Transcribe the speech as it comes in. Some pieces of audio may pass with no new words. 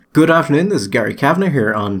Good afternoon, this is Gary Kavanagh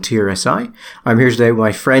here on TRSI. I'm here today with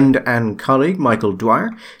my friend and colleague Michael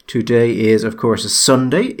Dwyer. Today is, of course, a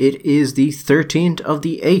Sunday. It is the 13th of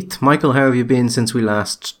the 8th. Michael, how have you been since we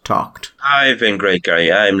last talked? I've been great,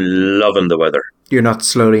 Gary. I'm loving the weather. You're not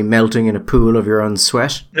slowly melting in a pool of your own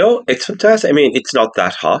sweat? No, it's fantastic. I mean, it's not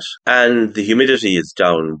that hot, and the humidity is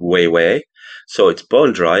down way. So it's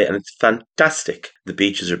bone dry and it's fantastic. The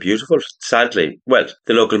beaches are beautiful. Sadly, well,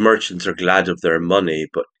 the local merchants are glad of their money,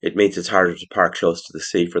 but it means it's harder to park close to the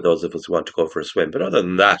sea for those of us who want to go for a swim. But other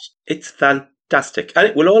than that, it's fantastic. And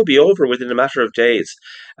it will all be over within a matter of days.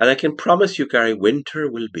 And I can promise you, Gary, winter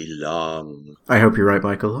will be long. I hope you're right,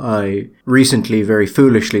 Michael. I recently very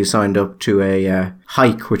foolishly signed up to a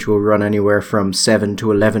hike which will run anywhere from 7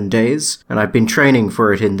 to 11 days. And I've been training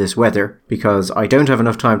for it in this weather because I don't have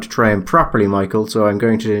enough time to train properly, Michael. So I'm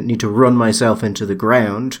going to need to run myself into the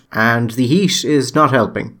ground. And the heat is not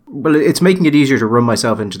helping. Well, it's making it easier to run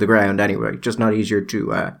myself into the ground anyway, just not easier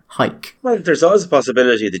to hike. Well, there's always a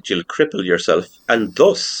possibility that you'll cripple yourself and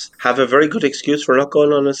thus have a very good excuse for not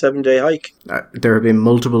going on a 7-day hike. There have been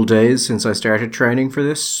multiple days since I started training for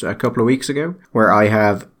this a couple of weeks ago where I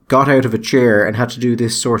have got out of a chair and had to do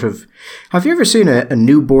this sort of... Have you ever seen a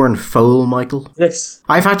newborn foal, Michael? Yes.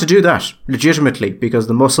 I've had to do that, legitimately, because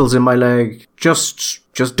the muscles in my leg just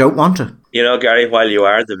don't want to. You know, Gary, while you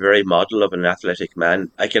are the very model of an athletic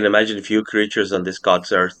man, I can imagine few creatures on this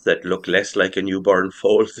God's earth that look less like a newborn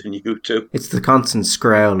foal than you do. It's the constant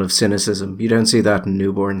scrawl of cynicism. You don't see that in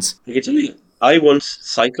newborns. I can tell you, I once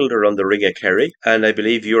cycled around the Ring of Kerry, and I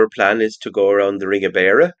believe your plan is to go around the Ring of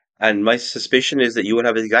Beara. And my suspicion is that you will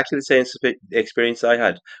have exactly the same experience I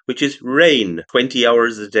had, which is rain 20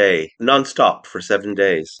 hours a day, non-stop for 7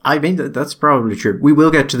 days. I mean, that's probably true. We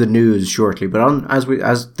will get to the news shortly, but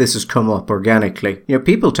as this has come up organically,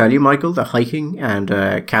 people tell you, Michael, that hiking and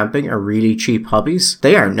camping are really cheap hobbies.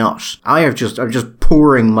 They are not. I'm just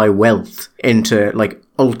pouring my wealth into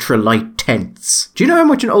ultralight tents. Do you know how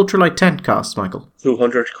much an ultralight tent costs, Michael?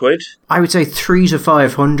 200 quid? I would say 300 to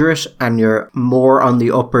 500, and you're more on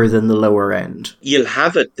the upper than the lower end. You'll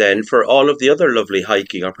have it then for all of the other lovely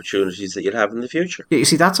hiking opportunities that you'll have in the future. You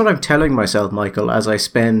see, that's what I'm telling myself, Michael, as I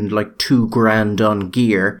spend like $2,000 on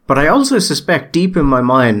gear. But I also suspect deep in my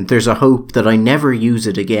mind there's a hope that I never use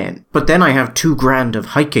it again. But then I have $2,000 of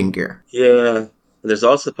hiking gear. Yeah. And there's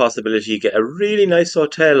also the possibility you get a really nice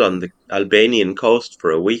hotel on the Albanian coast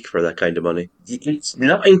for a week for that kind of money. It's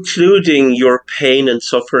not including your pain and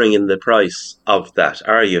suffering in the price of that,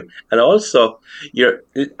 are you? And also,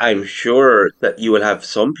 I'm sure that you will have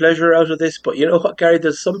some pleasure out of this, but you know what, Gary?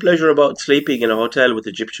 There's some pleasure about sleeping in a hotel with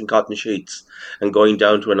Egyptian cotton sheets and going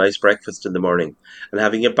down to a nice breakfast in the morning and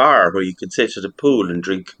having a bar where you can sit at a pool and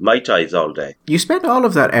drink Mai Tais all day. You spent all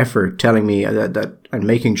of that effort telling me that and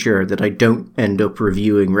making sure that I don't end up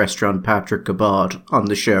reviewing Restaurant Patrick Kabad on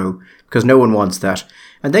the show, because no one wants that.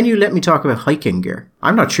 And then you let me talk about hiking gear.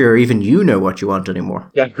 I'm not sure even you know what you want anymore.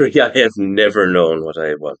 Yeah, I have never known what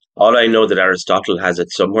I want. All I know that Aristotle has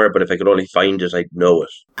it somewhere, but if I could only find it, I'd know it.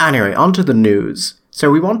 Anyway, on to the news.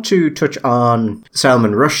 So we want to touch on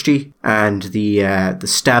Salman Rushdie and the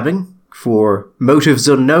stabbing for motives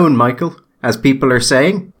unknown, Michael, as people are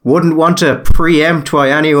saying. Wouldn't want to preempt why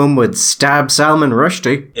anyone would stab Salman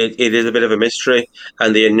Rushdie. It is a bit of a mystery,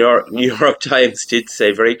 and the New York Times did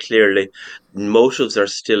say very clearly motives are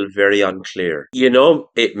still very unclear.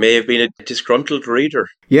 It may have been a disgruntled reader.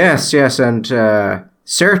 Yes, and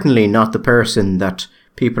certainly not the person that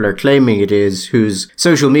people are claiming it is, whose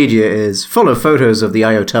social media is full of photos of the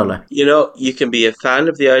Ayatollah. You can be a fan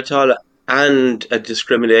of the Ayatollah and a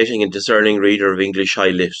discriminating and discerning reader of English high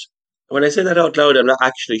lit. When I say that out loud, I'm not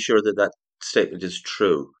actually sure that statement is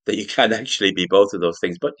true, that you can actually be both of those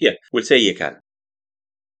things. But yeah, we'll say you can.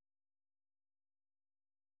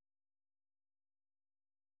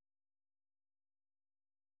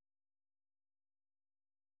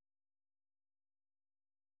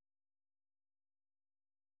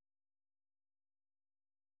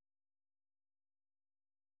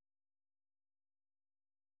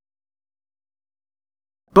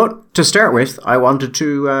 But to start with, I wanted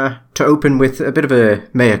to open with a bit of a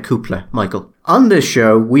mea culpa, Michael. On this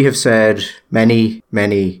show, we have said many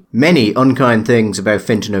unkind things about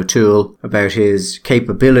Fintan O'Toole, about his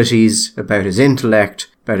capabilities, about his intellect,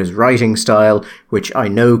 about his writing style, which I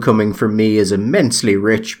know coming from me is immensely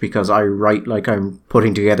rich because I write like I'm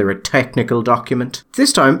putting together a technical document.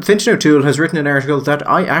 This time, Fintan O'Toole has written an article that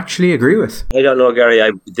I actually agree with. I don't know, Gary.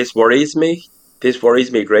 This worries me. This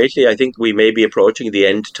worries me greatly. I think we may be approaching the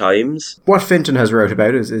end times. What Fintan has wrote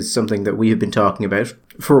about is something that we have been talking about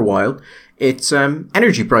for a while. It's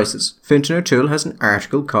energy prices. Fintan O'Toole has an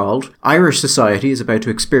article called Irish Society is About to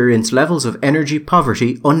Experience Levels of Energy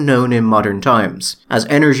Poverty Unknown in Modern Times. As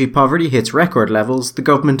energy poverty hits record levels, the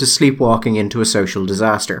government is sleepwalking into a social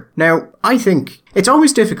disaster. Now, I think it's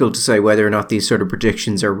always difficult to say whether or not these sort of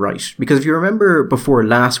predictions are right, because if you remember before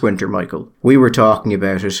last winter, Michael, we were talking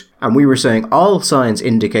about it, and we were saying all signs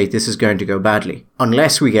indicate this is going to go badly,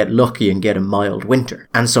 unless we get lucky and get a mild winter.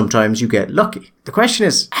 And sometimes you get lucky. The question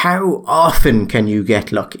is, how often can you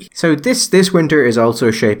get lucky? So this winter is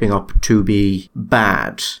also shaping up to be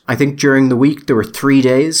bad. I think during the week there were 3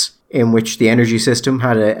 days in which the energy system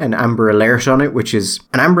had an amber alert on it, which is,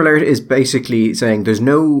 an amber alert is basically saying there's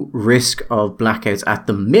no risk of blackouts at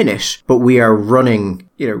the minute, but we are running,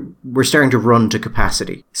 we're starting to run to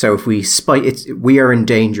capacity. So if we spike, we are in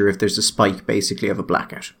danger if there's a spike, basically, of a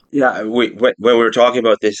blackout. Yeah, when we were talking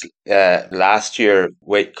about this last year,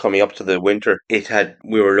 coming up to the winter,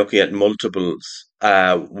 we were looking at multiples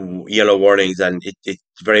yellow warnings, and it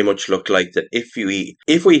very much looked like that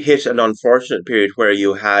if we hit an unfortunate period where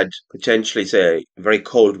you had potentially, say, very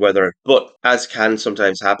cold weather, but as can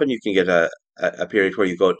sometimes happen, you can get a period where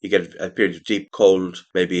you get a period of deep cold,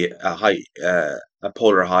 maybe a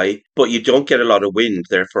polar high, but you don't get a lot of wind.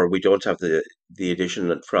 Therefore, we don't have the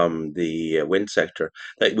addition from the wind sector,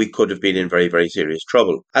 that we could have been in very, very serious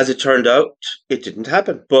trouble. As it turned out, it didn't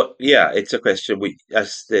happen. But yeah, it's a question.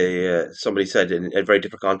 As somebody said in a very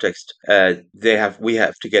different context, we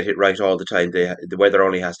have to get it right all the time. The weather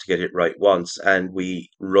only has to get it right once, and we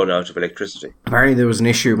run out of electricity. Apparently, there was an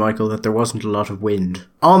issue, Michael, that there wasn't a lot of wind.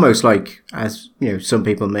 Almost like, as some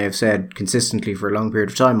people may have said consistently for a long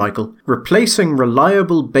period of time, Michael, replacing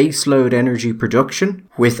reliable baseload energy production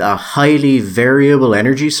with a highly variable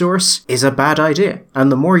energy source is a bad idea.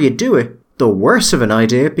 And the more you do it, the worse of an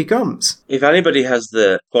idea it becomes. If anybody has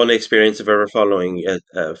the fun experience of ever following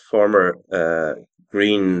a former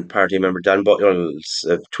Green Party member Dan Boyle's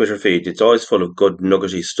Twitter feed, it's always full of good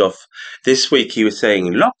nuggety stuff. This week he was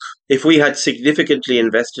saying, look, if we had significantly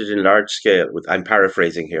invested in large scale, I'm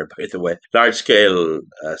paraphrasing here, by the way, large scale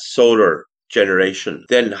solar generation,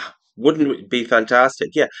 then wouldn't it be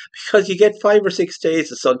fantastic? Yeah, because you get 5 or 6 days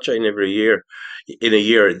of sunshine every year. In a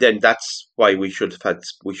year, then that's why we should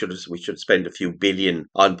spend a few billion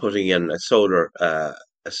on putting in a solar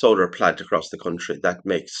plant across the country. That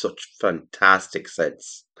makes such fantastic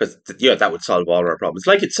sense, because that would solve all our problems,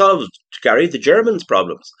 like it solved, Gary, the Germans'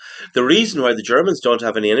 problems. The reason why the Germans don't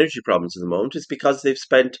have any energy problems at the moment is because they've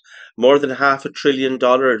spent more than $500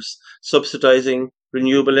 billion subsidizing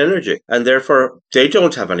renewable energy, and therefore they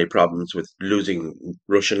don't have any problems with losing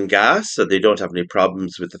Russian gas, so they don't have any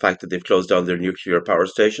problems with the fact that they've closed down their nuclear power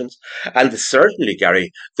stations, and certainly, Gary,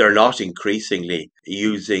 they're not increasingly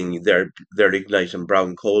using their lignite and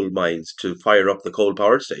brown coal mines to fire up the coal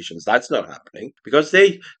power stations. That's not happening because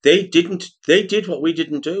they did what we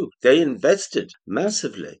didn't do. They invested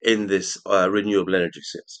massively in this renewable energy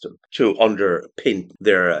system to underpin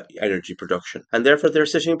their energy production, and therefore they're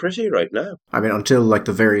sitting pretty right now. I mean, until like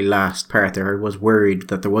the very last part there, I was worried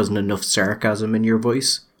that there wasn't enough sarcasm in your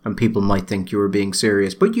voice and people might think you were being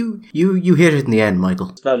serious, but you hit it in the end,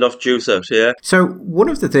 Michael. It's not enough juice out, yeah. So one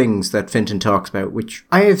of the things that Fintan talks about, which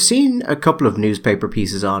I have seen a couple of newspaper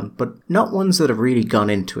pieces on, but not ones that have really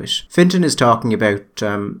gone into it. Fintan is talking about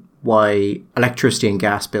why electricity and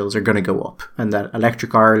gas bills are going to go up, and that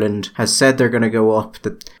Electric Ireland has said they're going to go up,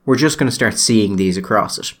 that we're just going to start seeing these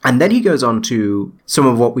across it. And then he goes on to some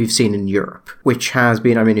of what we've seen in Europe, which has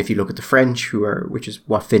been, I mean, if you look at the French, which is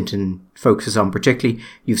what Fintan focuses on particularly,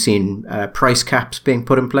 you've seen price caps being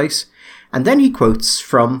put in place. And then he quotes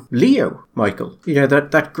from Leo, Michael,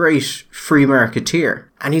 that great free marketeer.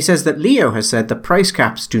 And he says that Leo has said that price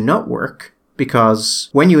caps do not work, because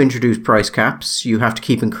when you introduce price caps, you have to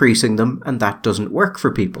keep increasing them, and that doesn't work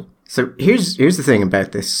for people. So here's the thing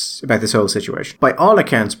about this whole situation. By all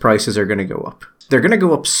accounts, prices are going to go up. They're going to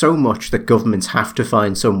go up so much that governments have to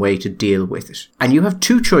find some way to deal with it. And you have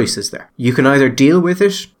two choices there. You can either deal with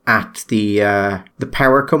it at the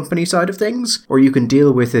power company side of things, or you can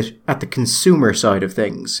deal with it at the consumer side of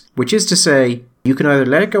things, which is to say, you can either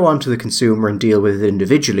let it go on to the consumer and deal with it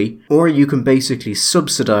individually, or you can basically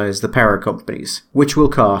subsidize the power companies, which will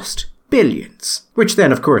cost billions. Which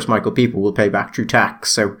then, of course, Michael, people will pay back through tax.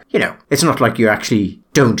 So, it's not like you actually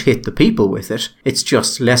don't hit the people with it. It's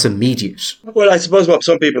just less immediate. Well, I suppose what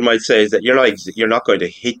some people might say is that you're not going to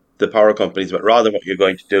hit the power companies, but rather what you're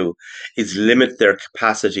going to do is limit their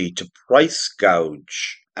capacity to price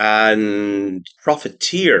gouge and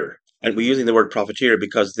profiteer. And we're using the word profiteer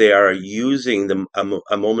because they are using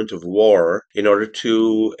a moment of war in order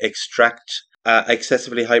to extract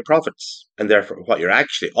excessively high profits. And therefore,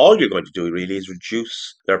 all you're going to do really is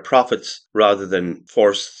reduce their profits rather than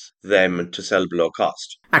force them to sell below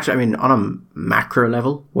cost. Actually, I mean, on a macro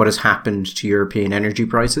level, what has happened to European energy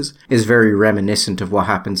prices is very reminiscent of what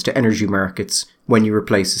happens to energy markets when you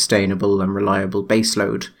replace sustainable and reliable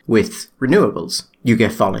baseload with renewables. You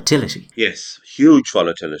get volatility. Yes, huge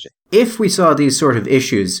volatility. If we saw these sort of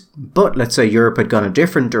issues, but let's say Europe had gone a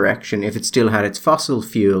different direction, if it still had its fossil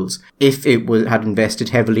fuels, if it had invested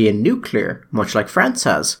heavily in nuclear, much like France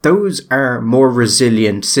has, those are more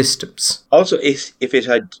resilient systems. Also, if it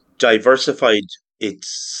had diversified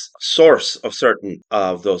its source of certain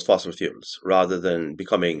of those fossil fuels, rather than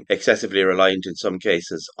becoming excessively reliant in some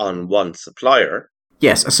cases on one supplier.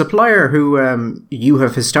 Yes, a supplier who you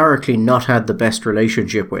have historically not had the best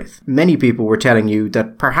relationship with. Many people were telling you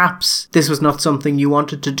that perhaps this was not something you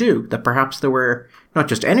wanted to do, that perhaps there were not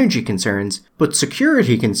just energy concerns, but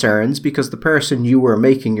security concerns because the person you were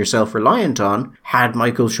making yourself reliant on had,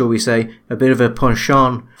 Michael, shall we say, a bit of a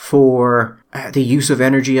penchant for the use of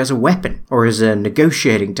energy as a weapon or as a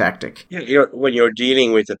negotiating tactic. Yeah, when you're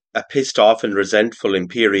dealing with a pissed off and resentful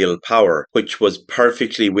imperial power, which was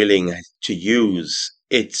perfectly willing to use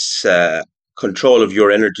its control of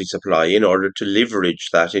your energy supply in order to leverage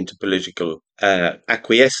that into political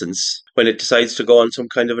acquiescence when it decides to go on some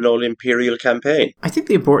kind of an old imperial campaign. I think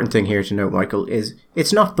the important thing here to note, Michael, is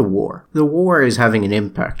it's not the war. The war is having an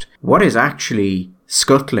impact. What is actually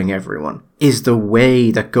scuttling everyone is the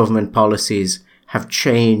way that government policies have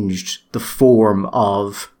changed the form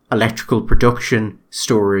of electrical production,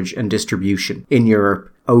 storage and distribution in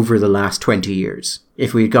Europe over the last 20 years.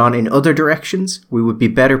 If we'd gone in other directions, we would be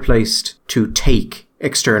better placed to take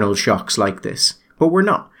external shocks like this. But we're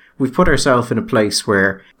not. We've put ourselves in a place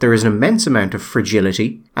where there is an immense amount of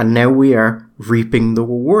fragility, and now we are reaping the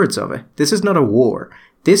rewards of it. This is not a war.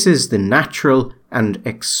 This is the natural and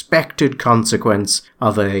expected consequence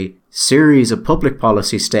of a series of public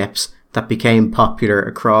policy steps that became popular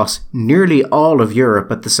across nearly all of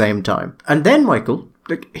Europe at the same time. And then, Michael,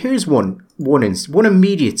 here's one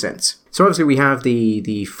immediate sense. So obviously we have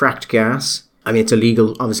the fracked gas. I mean, it's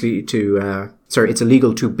illegal, obviously, it's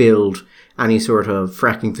illegal to build any sort of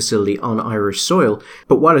fracking facility on Irish soil.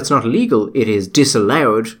 But while it's not illegal, it is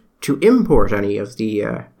disallowed to import any of the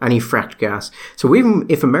any fracked gas. So even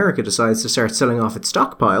if America decides to start selling off its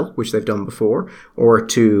stockpile, which they've done before, or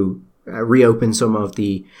to reopen some of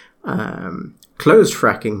the closed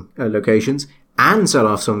fracking locations and sell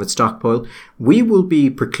off some of its stockpile, we will be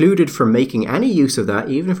precluded from making any use of that,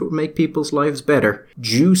 even if it would make people's lives better,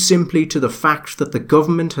 due simply to the fact that the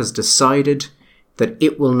government has decided that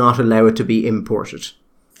it will not allow it to be imported.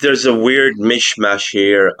 There's a weird mishmash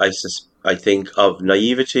here, I think, of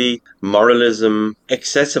naivety, moralism,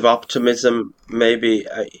 excessive optimism, maybe.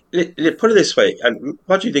 Put it this way,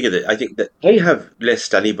 what do you think of it? I think that I have,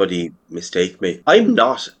 lest anybody mistake me, I'm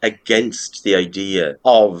not against the idea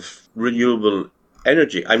of renewable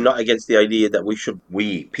energy. I'm not against the idea that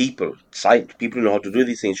people who know how to do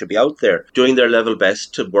these things should be out there doing their level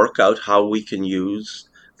best to work out how we can use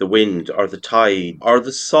the wind or the tide or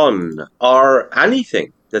the sun or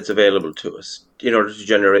anything that's available to us in order to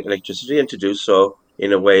generate electricity, and to do so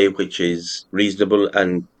in a way which is reasonable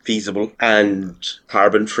and feasible and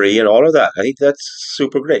carbon free and all of that. I think that's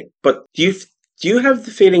super great. But do you have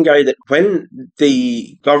the feeling, Gary, that when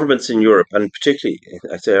the governments in Europe, and particularly,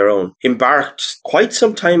 I'd say our own, embarked quite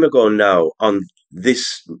some time ago now on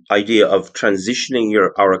this idea of transitioning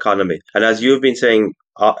our economy, and as you've been saying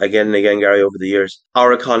again and again, Gary, over the years,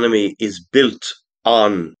 our economy is built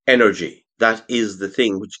on energy. That is the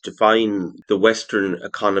thing which defined the Western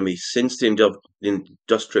economy since the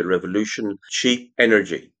Industrial Revolution. Cheap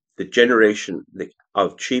energy, the generation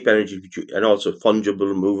of cheap energy, and also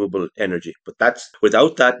fungible, movable energy. But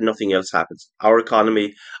without that, nothing else happens. Our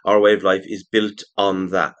economy, our way of life is built on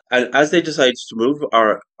that. And as they decided to move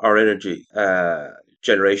our energy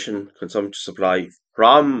generation, consumption, supply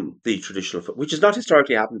from the traditional, which has not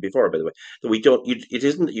historically happened before, by the way, that it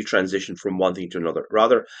isn't that you transition from one thing to another.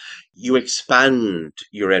 Rather, you expand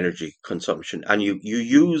your energy consumption and you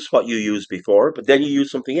use what you used before, but then you use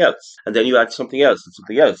something else, and then you add something else and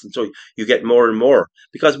something else. And so you get more and more,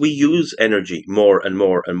 because we use energy more and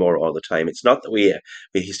more and more all the time. It's not that we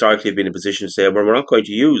historically have been in a position to say, well, we're not going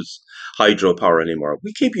to use hydropower anymore.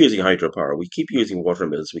 We keep using hydropower, we keep using water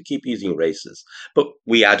mills, we keep using races, but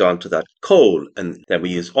we add on to that coal, and then we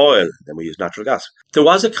use oil, then we use natural gas. There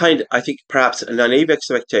was a kind, I think, perhaps a naive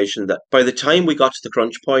expectation that by the time we got to the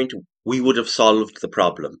crunch point, we would have solved the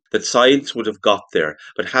problem, that science would have got there.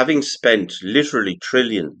 But having spent literally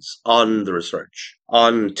trillions on the research,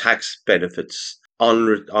 on tax benefits,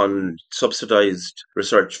 on subsidized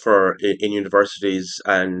research in universities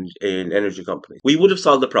and in energy companies, we would have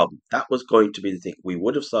solved the problem. That was going to be the thing. We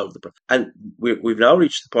would have solved the problem. And we've now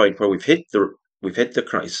reached the point where we've hit the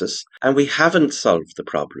crisis, and we haven't solved the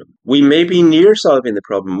problem. We may be near solving the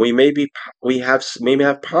problem. We may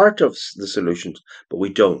have part of the solution, but we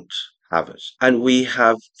don't have it. And we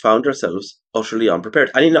have found ourselves utterly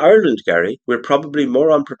unprepared. And in Ireland, Gary, we're probably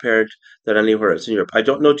more unprepared than anywhere else in Europe. I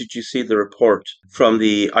don't know, did you see the report from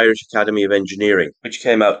the Irish Academy of Engineering, which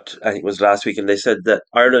came out, I think it was last week, and they said that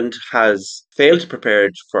Ireland has failed to prepare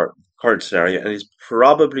for current scenario and is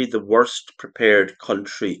probably the worst prepared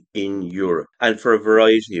country in Europe, and for a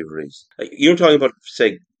variety of reasons. You're talking about,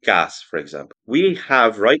 say, gas, for example. We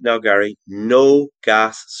have right now, Gary, no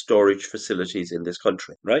gas storage facilities in this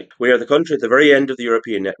country, right? We are the country at the very end of the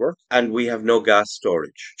European network, and we have no gas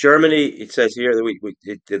storage. Germany, it says here,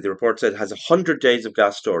 the report said, has 100 days of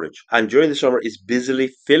gas storage, and during the summer is busily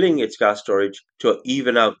filling its gas storage to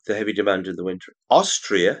even out the heavy demand in the winter.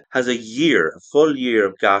 Austria has a full year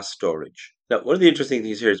of gas storage. Now, one of the interesting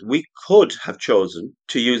things here is we could have chosen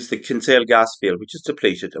to use the Kinsale gas field, which is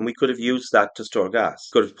depleted, and we could have used that to store gas.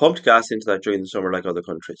 Could have pumped gas into that during the summer like other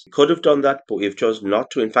countries. Could have done that, but we have chosen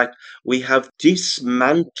not to. In fact, we have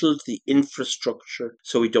dismantled the infrastructure,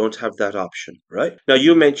 so we don't have that option, right? Now,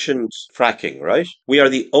 you mentioned fracking, right? We are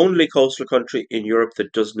the only coastal country in Europe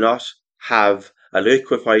that does not have a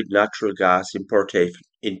liquefied natural gas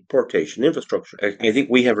importation infrastructure. I think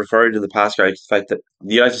we have referred in the past, Gary, to the fact that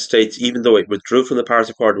the United States, even though it withdrew from the Paris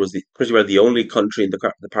Accord, was pretty well the only country in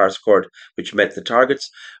the Paris Accord which met the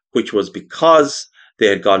targets, which was because they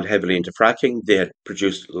had gone heavily into fracking. They had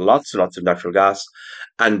produced lots and lots of natural gas.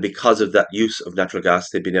 And because of that use of natural gas,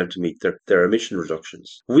 they've been able to meet their emission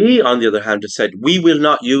reductions. We, on the other hand, have said we will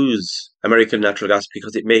not use American natural gas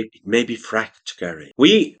because it may be fracked, Gary.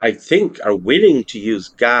 We, I think, are willing to use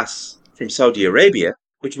gas from Saudi Arabia,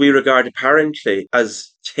 which we regard apparently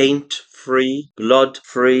as taint-free,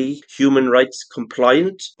 blood-free, human rights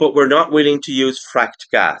compliant, but we're not willing to use fracked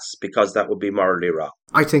gas because that would be morally wrong.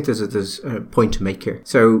 I think there's a point to make here.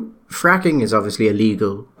 So fracking is obviously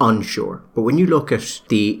illegal onshore, but when you look at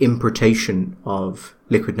the importation of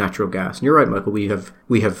liquid natural gas, and you're right, Michael, we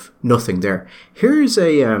have nothing there. Here's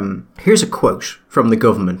a quote from the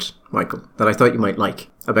government, Michael, that I thought you might like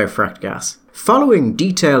about fracked gas. Following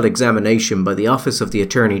detailed examination by the Office of the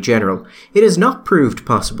Attorney General, it has not proved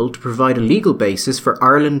possible to provide a legal basis for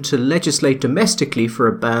Ireland to legislate domestically for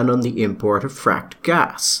a ban on the import of fracked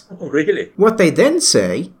gas. Oh, really? What they then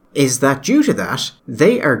say is that due to that,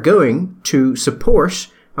 they are going to support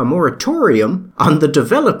a moratorium on the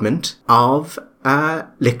development of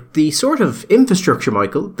the sort of infrastructure,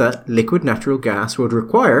 Michael, that liquid natural gas would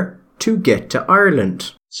require to get to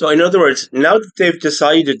Ireland. So in other words, now that they've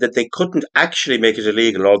decided that they couldn't actually make it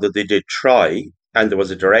illegal, although they did try, and there was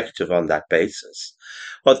a directive on that basis,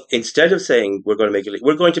 but instead of saying we're going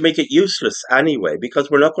to make it useless anyway, because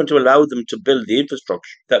we're not going to allow them to build the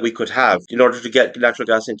infrastructure that we could have in order to get natural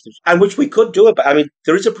gas into the, and which we could do it. But I mean,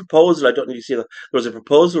 there is a proposal. I don't know if you see that. There was a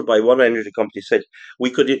proposal by one energy company said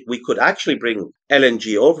we could actually bring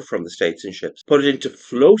LNG over from the States in ships, put it into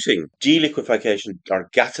floating deliquefaction or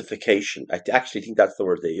gasification. I actually think that's the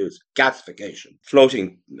word they use, gasification,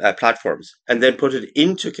 floating platforms, and then put it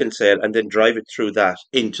into Kinsale and then drive it through that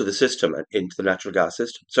into the system and into the natural gas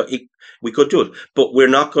system. So we could do it, but we're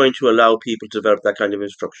not going to allow people to develop that kind of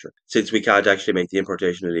infrastructure since we can't actually make the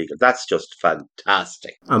importation illegal. That's just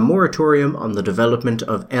fantastic. A moratorium on the development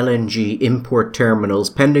of LNG import terminals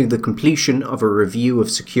pending the completion of a review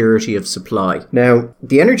of security of supply. Now,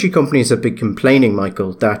 the energy companies have been complaining,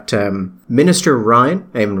 Michael, that Minister Ryan,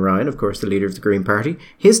 Eamon Ryan, of course, the leader of the Green Party,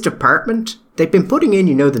 his department, they've been putting in,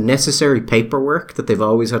 the necessary paperwork that they've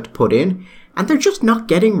always had to put in, and they're just not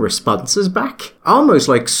getting responses back. Almost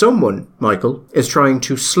like someone, Michael, is trying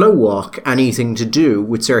to slow walk anything to do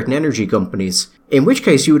with certain energy companies. In which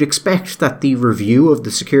case you would expect that the review of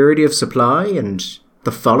the security of supply and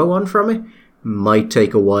the follow-on from it might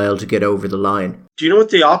take a while to get over the line. Do you know what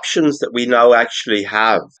the options that we now actually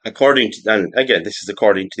have, according to, and again, this is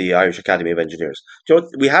according to the Irish Academy of Engineers, do you know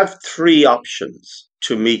what, we have three options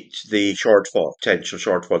to meet the potential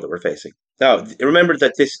shortfall that we're facing. Now, remember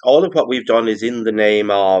that all of what we've done is in the name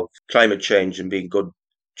of climate change and being good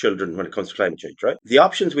children when it comes to climate change, right? The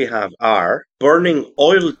options we have are burning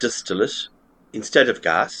oil distillate instead of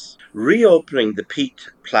gas, reopening the peat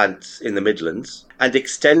plants in the Midlands, and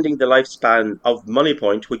extending the lifespan of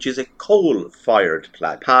Moneypoint, which is a coal-fired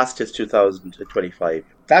plant, past its 2025.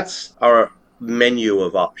 That's our menu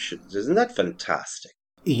of options. Isn't that fantastic?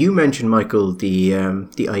 You mentioned, Michael, the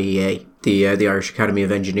IEA. the Irish Academy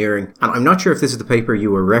of Engineering. And I'm not sure if this is the paper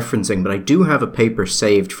you were referencing, but I do have a paper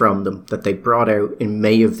saved from them that they brought out in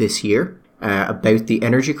May of this year about the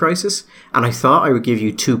energy crisis. And I thought I would give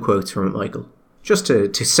you 2 quotes from it, Michael, just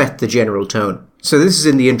to set the general tone. So this is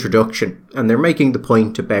in the introduction, and they're making the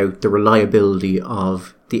point about the reliability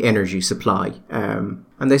of the energy supply.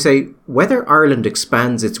 And they say, whether Ireland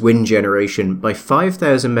expands its wind generation by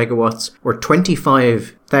 5,000 megawatts or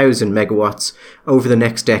 25,000 megawatts over the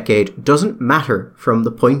next decade doesn't matter from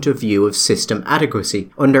the point of view of system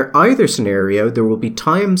adequacy. Under either scenario, there will be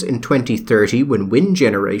times in 2030 when wind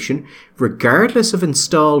generation, regardless of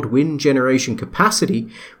installed wind generation capacity,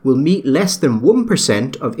 will meet less than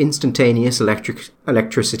 1% of instantaneous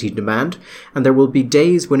electricity demand, and there will be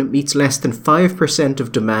days when it meets less than 5%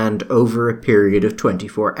 of demand over a period of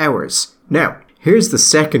 24 hours. Now, here's the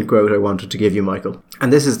second quote I wanted to give you, Michael.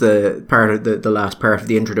 And this is the last part of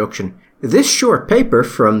the introduction. This short paper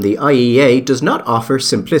from the IEA does not offer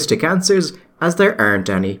simplistic answers, as there aren't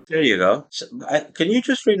any. There you go. So, can you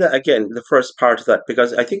just read that again, the first part of that?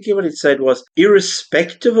 Because I think what it said was,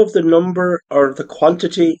 irrespective of the number or the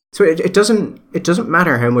quantity. So it doesn't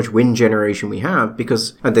matter how much wind generation we have,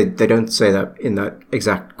 because they don't say that in that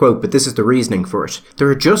exact quote, but this is the reasoning for it. There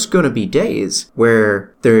are just going to be days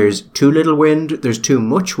where there's too little wind, there's too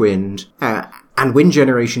much wind, and wind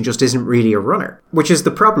generation just isn't really a runner, which is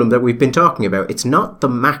the problem that we've been talking about. It's not the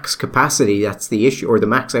max capacity that's the issue, or the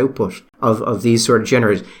max output of these sort of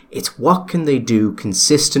generators. It's what can they do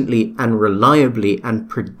consistently and reliably and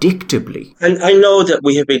predictably. And I know that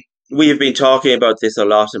we have been talking about this a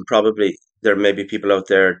lot, and probably there may be people out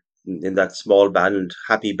there in that small band,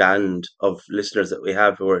 happy band of listeners that we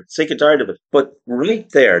have who are sick and tired of it. But right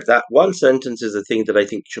there, that one sentence is a thing that I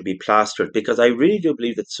think should be plastered, because I really do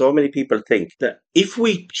believe that so many people think that if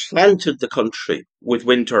we planted the country with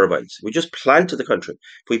wind turbines, we just planted the country,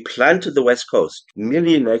 if we planted the West Coast,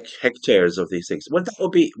 million hectares of these things, well,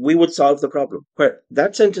 we would solve the problem. Where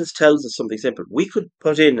that sentence tells us something simple. We could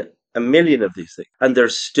put in 1 million of these things, and there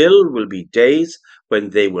still will be days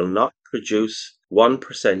when they will not produce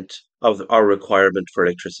 1% of our requirement for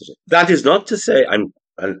electricity. That is not to say,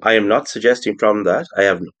 I am not suggesting from that, I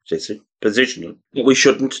have no position, that we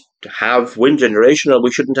shouldn't have wind generation or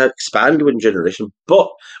we shouldn't expand wind generation, but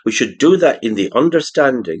we should do that in the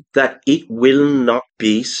understanding that it will not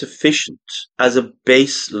be sufficient as a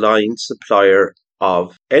baseline supplier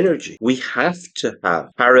of energy. We have to have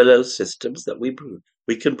parallel systems that we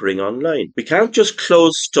can bring online. We can't just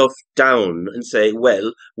close stuff down and say,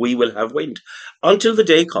 well, we will have wind. Until the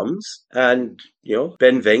day comes, and,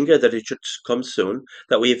 Ben Venga, that it should come soon,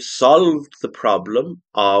 that we have solved the problem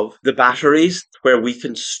of the batteries where we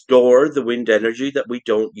can store the wind energy that we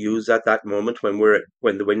don't use at that moment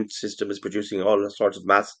when the wind system is producing all sorts of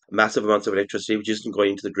massive amounts of electricity, which isn't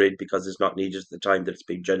going into the grid because it's not needed at the time that it's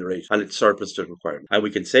being generated, and it's surplus to requirement. And we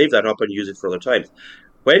can save that up and use it for other times.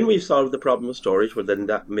 When we've solved the problem of storage, well, then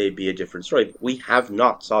that may be a different story. But we have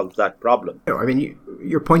not solved that problem. No, I mean,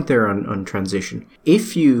 your point there on transition.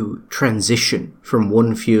 If you transition from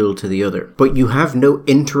one fuel to the other, but you have no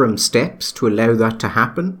interim steps to allow that to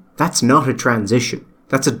happen, that's not a transition.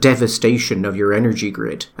 That's a devastation of your energy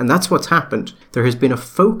grid. And that's what's happened. There has been a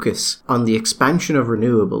focus on the expansion of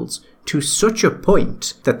renewables to such a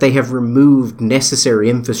point that they have removed necessary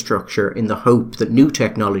infrastructure in the hope that new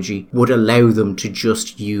technology would allow them to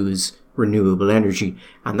just use renewable energy.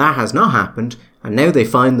 And that has not happened. And now they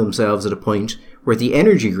find themselves at a point where the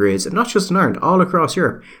energy grids, and not just in Ireland, all across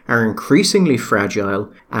Europe, are increasingly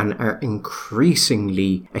fragile and are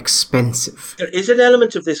increasingly expensive. There is an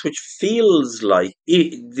element of this which feels like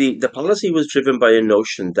the policy was driven by a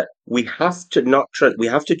notion that we have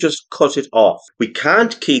to just cut it off. We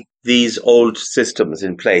can't keep these old systems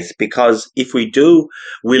in place, because if we do,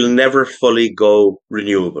 we'll never fully go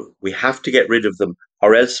renewable. We have to get rid of them,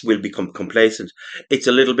 or else we'll become complacent. It's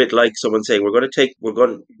a little bit like someone saying, we're going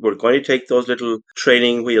to take those little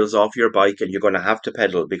training wheels off your bike, and you're going to have to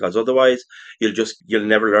pedal, because otherwise you'll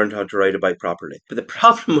never learn how to ride a bike properly. But the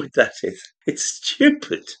problem with that is it's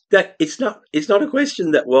stupid. That it's not a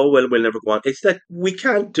question that we'll never go on. It's that we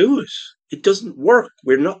can't do it. It doesn't work.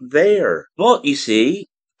 We're not there. But you see,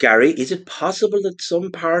 Gary, is it possible that some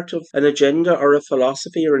part of an agenda or a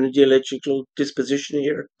philosophy or an ideological disposition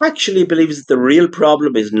here actually believes that the real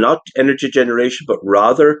problem is not energy generation, but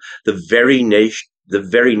rather the very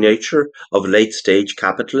nature of late-stage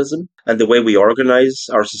capitalism and the way we organise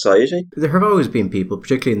our society? There have always been people,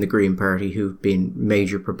 particularly in the Green Party, who've been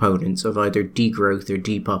major proponents of either degrowth or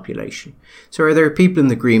depopulation. So are there people in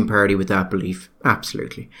the Green Party with that belief?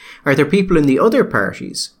 Absolutely. Are there people in the other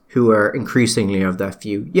parties who are increasingly of that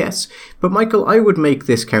view, yes. But Michael, I would make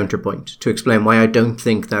this counterpoint to explain why I don't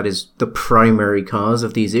think that is the primary cause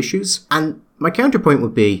of these issues. And my counterpoint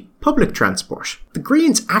would be public transport. The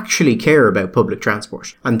Greens actually care about public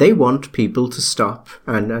transport, and they want people to stop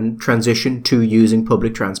and transition to using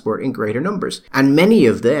public transport in greater numbers. And many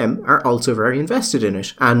of them are also very invested in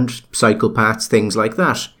it, and cycle paths, things like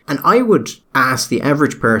that. And I would ask the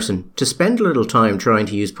average person to spend a little time trying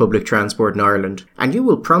to use public transport in Ireland, and you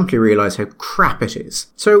will promptly realise how crap it is.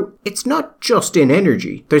 So it's not just in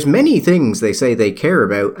energy. There's many things they say they care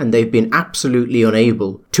about, and they've been absolutely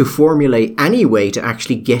unable to formulate any way to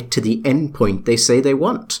actually get to the end point they say they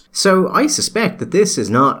want. So I suspect that this is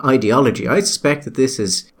not ideology. I suspect that this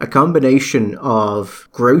is a combination of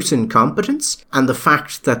gross incompetence and the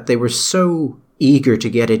fact that they were so eager to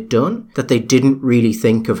get it done that they didn't really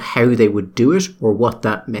think of how they would do it or what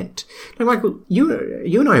that meant. Now, Michael,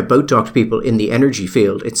 you and I have both talked to people in the energy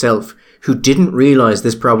field itself who didn't realise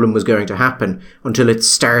this problem was going to happen until it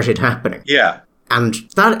started happening. Yeah. And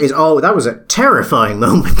that was a terrifying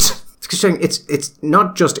moment. It's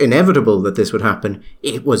not just inevitable that this would happen,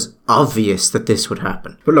 it was obvious that this would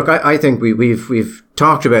happen. But look, I think we've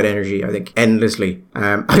talked about energy, I think, endlessly.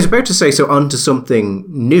 I was about to say on to something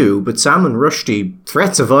new, but Salman Rushdie,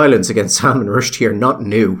 threats of violence against Salman Rushdie are not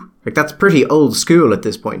new. Like, that's pretty old school at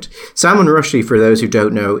this point. Salman Rushdie, for those who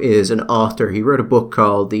don't know, is an author. He wrote a book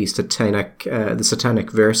called The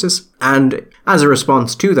Satanic Verses. And as a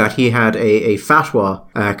response to that, he had a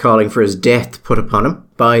fatwa calling for his death put upon him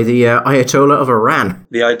by the Ayatollah of Iran.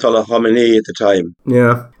 The Ayatollah Khomeini at the time.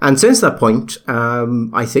 Yeah. And since that point,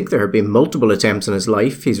 I think there have been multiple attempts in his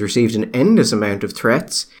life. He's received an endless amount of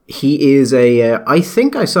threats. He is I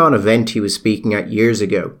think I saw an event he was speaking at years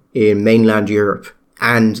ago in mainland Europe.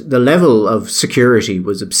 And the level of security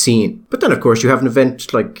was obscene. But then, of course, you have an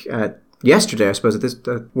event like yesterday, I suppose,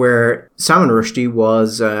 where Salman Rushdie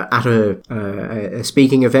was at a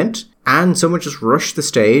speaking event, and someone just rushed the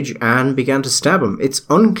stage and began to stab him. It's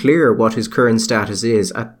unclear what his current status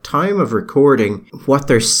is. At time of recording, what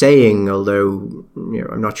they're saying, although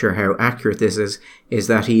I'm not sure how accurate this is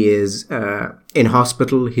that he is in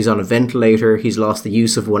hospital, he's on a ventilator, he's lost the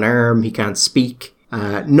use of one arm, he can't speak.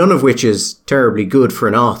 None of which is terribly good for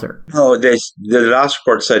an author. No, the last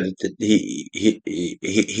report said that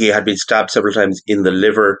he had been stabbed several times in the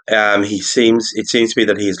liver. It seems to be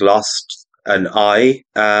that he's lost an eye.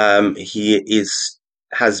 He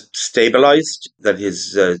has stabilized, that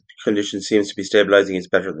his condition seems to be stabilizing. It's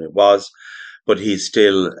better than it was, but he's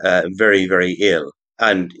still very, very ill.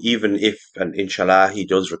 And even if, and inshallah, he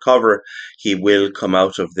does recover, he will come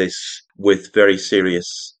out of this with very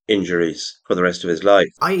serious injuries for the rest of his life.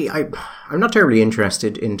 I'm not terribly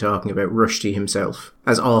interested in talking about Rushdie himself,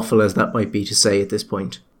 as awful as that might be to say at this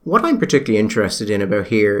point. What I'm particularly interested in about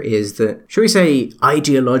here is the, shall we say,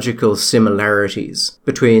 ideological similarities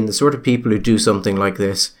between the sort of people who do something like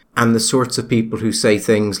this and the sorts of people who say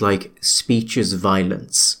things like speech is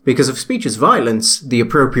violence. Because if speech is violence, the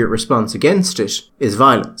appropriate response against it is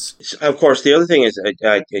violence. Of course, the other thing is,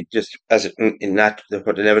 just as in that,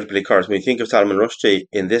 what inevitably occurs when we think of Salman Rushdie,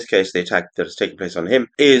 in this case, the attack that has taken place on him,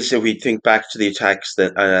 is if we think back to the attacks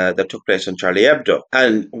that took place on Charlie Hebdo.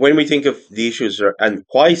 And when we think of the issues and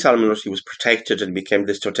why Salman Rushdie was protected and became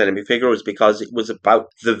this totem figure, was because it was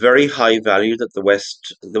about the very high value that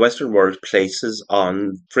the Western world places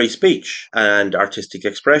on free speech and artistic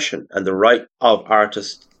expression and the right of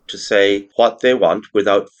artists to say what they want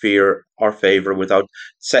without fear or favour, without,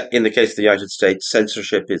 in the case of the United States,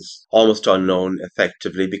 censorship is almost unknown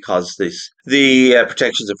effectively because the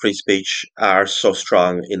protections of free speech are so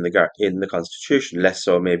strong in the Constitution, less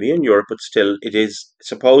so maybe in Europe, but still it is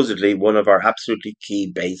supposedly one of our absolutely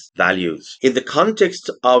key base values. In the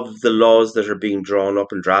context of the laws that are being drawn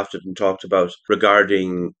up and drafted and talked about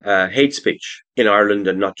regarding hate speech in Ireland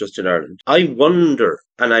and not just in Ireland, I wonder,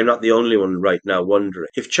 and I'm not the only one right now wondering,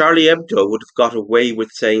 if Charlie Hebdo would have got away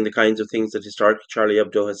with saying the kinds of things that historically Charlie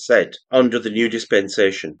Hebdo has said under the new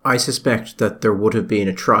dispensation. I suspect that there would have been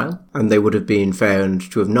a trial and they would have been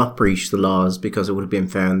found to have not breached the laws because it would have been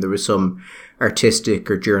found there was some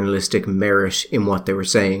artistic or journalistic merit in what they were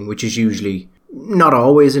saying, which is usually not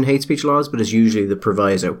always in hate speech laws, but is usually the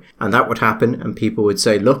proviso. And that would happen, and people would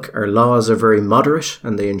say, look, our laws are very moderate,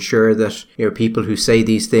 and they ensure that people who say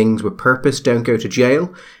these things with purpose don't go to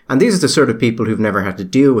jail. And these are the sort of people who've never had to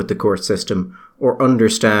deal with the court system or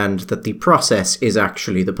understand that the process is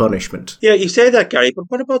actually the punishment. Yeah, you say that, Gary, but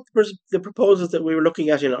what about the proposals that we were looking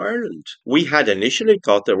at in Ireland? We had initially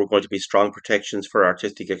thought there were going to be strong protections for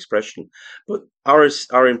artistic expression, but our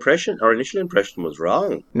initial impression was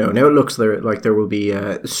wrong. No, now it looks like there will be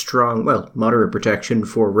strong, moderate protection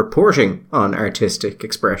for reporting on artistic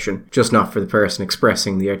expression, just not for the person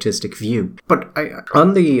expressing the artistic view. But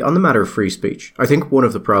on the matter of free speech, I think one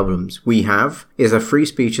of the problems we have is that free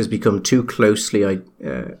speech has become too closely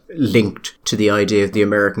linked to the idea of the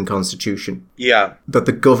American Constitution. Yeah. That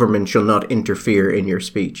the government shall not interfere in your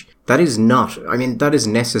speech. That is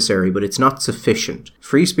necessary, but it's not sufficient.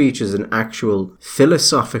 Free speech is an actual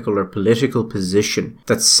philosophical or political position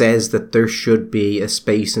that says that there should be a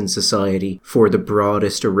space in society for the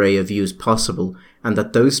broadest array of views possible, and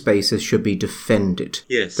that those spaces should be defended.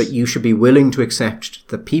 Yes. That you should be willing to accept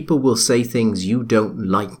that people will say things you don't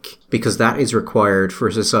like, because that is required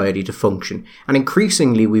for society to function. And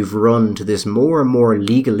increasingly we've run to this more and more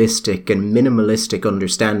legalistic and minimalistic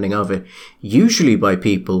understanding of it, usually by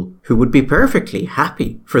people who would be perfectly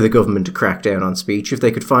happy for the government to crack down on speech if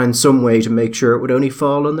they could find some way to make sure it would only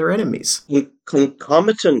fall on their enemies.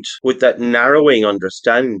 Concomitant with that narrowing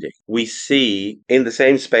understanding, we see in the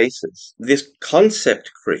same spaces this concept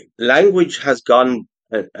creep. Language has gone,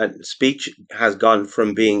 and speech has gone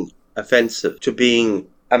from being offensive to being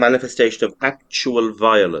a manifestation of actual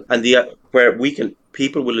violence, and where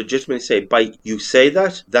people will legitimately say, by you say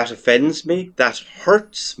that offends me, that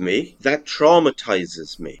hurts me, that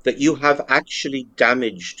traumatizes me, that you have actually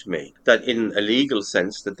damaged me, that in a legal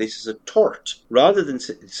sense that this is a tort, rather than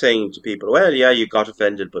saying to people, well, yeah, you got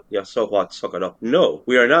offended, but yeah, so what, suck it up. No,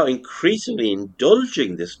 we are now increasingly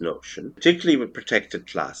indulging this notion, particularly with protected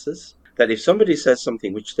classes, that if somebody says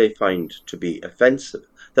something which they find to be offensive,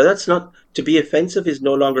 that's not, to be offensive is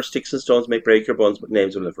no longer sticks and stones may break your bones, but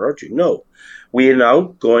names will never hurt you. No. We are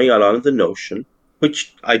now going along the notion,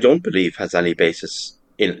 which I don't believe has any basis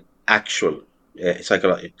in actual in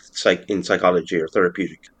psychology or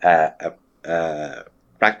therapeutic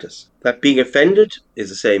practice, that being offended is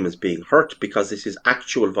the same as being hurt, because this is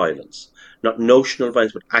actual violence, not notional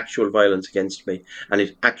violence, but actual violence against me, and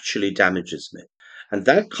it actually damages me. And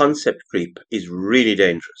that concept creep is really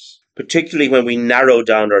dangerous, particularly when we narrow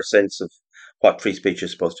down our sense of what free speech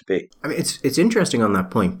is supposed to be. I mean, it's interesting on that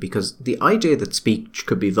point, because the idea that speech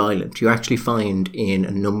could be violent, you actually find in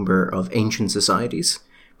a number of ancient societies,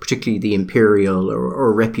 particularly the imperial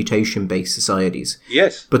or reputation-based societies.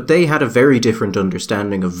 Yes. But they had a very different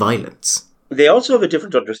understanding of violence. They also have a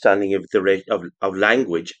different understanding of the rate of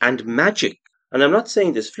language and magic. And I'm not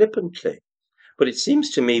saying this flippantly, but it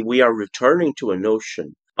seems to me we are returning to a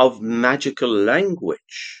notion of magical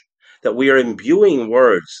language, that we are imbuing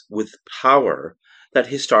words with power that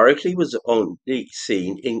historically was only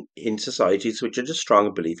seen in societies which had a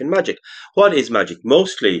strong belief in magic. What is magic?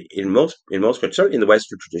 Mostly, in most countries, certainly in the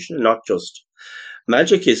Western tradition, and not just,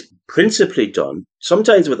 magic is principally done,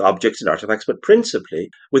 sometimes with objects and artifacts, but principally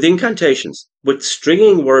with incantations, with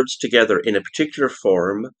stringing words together in a particular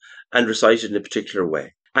form and recited in a particular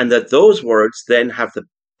way. And that those words then have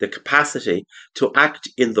the capacity to act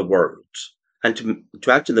in the world, and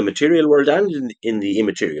to act in the material world and in the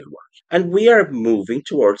immaterial world. And we are moving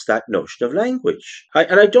towards that notion of language.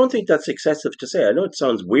 And I don't think that's excessive to say. I know it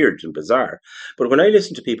sounds weird and bizarre, but when I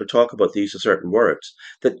listen to people talk about the use of certain words,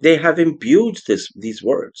 that they have imbued these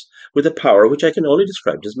words with a power which I can only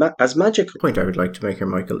describe as magical. The point I would like to make here,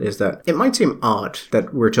 Michael, is that it might seem odd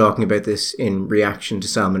that we're talking about this in reaction to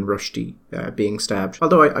Salman Rushdie being stabbed,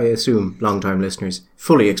 although I assume long-time listeners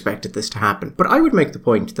fully expected this to happen. But I would make the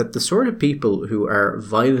point that the sort of people who are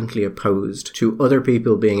violently opposed to other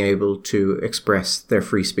people being able to express their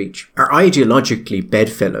free speech are ideologically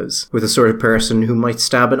bedfellows with the sort of person who might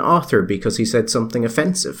stab an author because he said something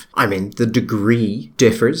offensive. I mean, the degree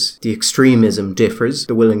differs, the extremism differs,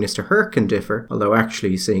 the willingness to hurt can differ, although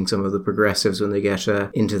actually seeing some of the progressives when they get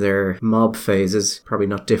into their mob phases probably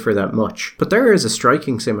not differ that much. But there is a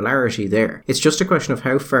striking similarity there. It's just a question of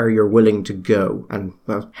how far you're willing to go and,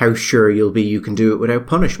 well, how sure you'll be you can do it without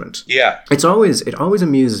punishment. Yeah. It always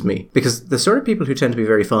amuses me, because the sort of people who tend to be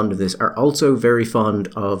very fond of this are also very fond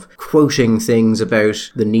of quoting things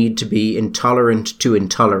about the need to be intolerant to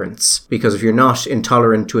intolerance, because if you're not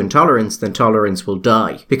intolerant to intolerance, then tolerance will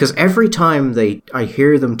die. Because every time I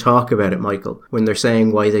hear them talk about it, Michael, when they're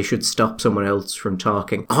saying why they should stop someone else from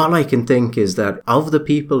talking, all I can think is that of the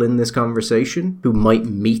people in this conversation who might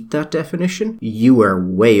meet that definition, definition, you are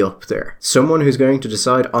way up there. Someone who's going to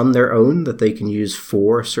decide on their own that they can use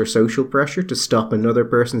force or social pressure to stop another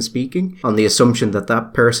person speaking on the assumption that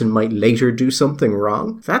that person might later do something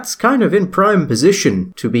wrong, that's kind of in prime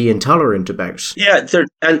position to be intolerant about. Yeah,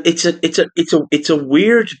 and it's a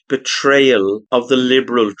weird betrayal of the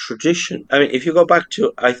liberal tradition. I mean, if you go back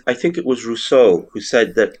to, I think it was Rousseau who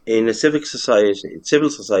said that in a civil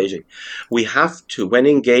society, we have to, when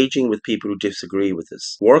engaging with people who disagree with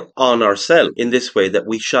us, work on ourselves in this way, that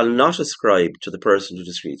we shall not ascribe to the person who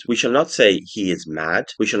disagrees. We shall not say he is mad.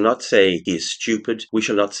 We shall not say he is stupid. We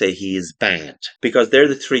shall not say he is bad, because they're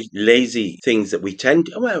the three lazy things that we tend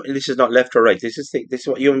to, well, this is not left or right. This is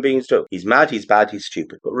what human beings do. He's mad, he's bad, he's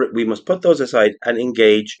stupid. But we must put those aside and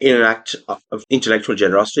engage in an act of intellectual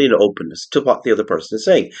generosity and openness to what the other person is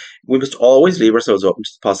saying. We must always leave ourselves open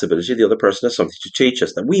to the possibility the other person has something to teach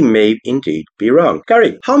us, that we may indeed be wrong.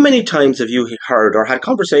 Gary, how many times have you heard or had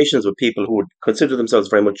conversations with people who would consider themselves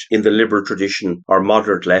very much in the liberal tradition or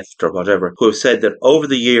moderate left or whatever, who have said that over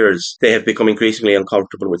the years they have become increasingly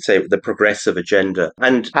uncomfortable with, say, the progressive agenda,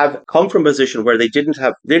 and have come from a position where they didn't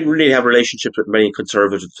really have relationships with many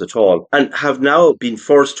conservatives at all, and have now been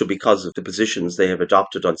forced to, because of the positions they have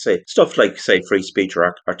adopted on, say, stuff like, say, free speech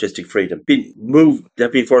or artistic freedom,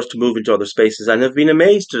 they've been forced to move into other spaces, and have been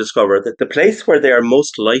amazed to discover that the place where they are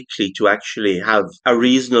most likely to actually have a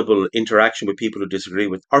reasonable interaction with people who disagree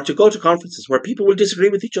with, or to go to conferences where people will disagree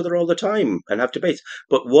with each other all the time and have debates,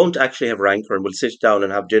 but won't actually have rancor and will sit down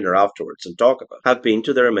and have dinner afterwards and talk about, have been,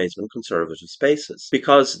 to their amazement, conservative spaces.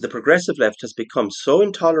 Because the progressive left has become so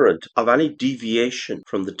intolerant of any deviation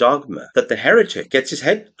from the dogma that the heretic gets his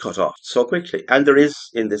head cut off so quickly. And there is,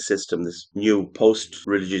 in this system, this new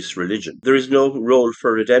post-religious religion, there is no role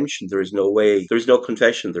for redemption. There is no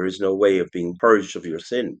confession. There is no way of being purged of your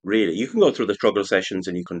sin, really. You can go through the struggle sessions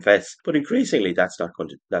and you confess, but increasingly that's not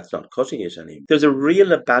cutting it anymore. There's a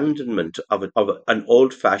real abandonment of an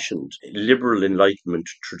old-fashioned liberal Enlightenment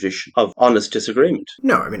tradition of honest disagreement.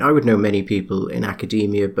 No, I mean, I would know many people in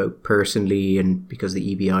academia, both personally and because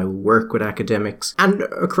the EBI will work with academics, and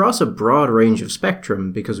across a broad range of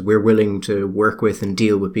spectrum, because we're willing to work with and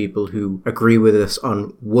deal with people who agree with us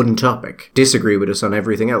on one topic, disagree with us on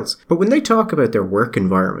everything else. But when they talk about their work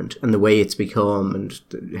environment and the way it's become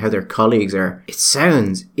and how their colleagues are, it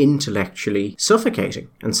sounds intellectually suffocating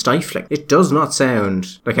and stifling. It does not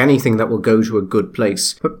sound like anything that will go to a good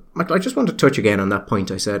place. But Michael, I just want to touch again on that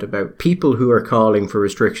point I said about people who are calling for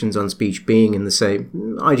restrictions on speech being in the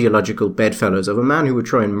same ideological bedfellows of a man who would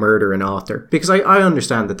try and murder an author. Because I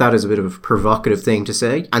understand that is a bit of a provocative thing to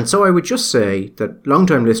say. And so I would just say that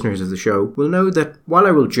long-time listeners of the show will know that while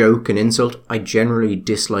I will joke and insult, I generally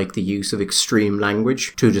dislike the use of extreme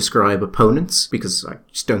language to describe opponents, because I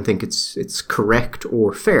just don't think it's correct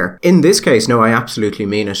or fair. In this case, no, I absolutely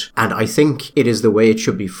mean it. And I think it is the way it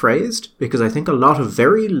should be phrased, because I think a lot of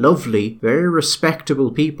very lovely, very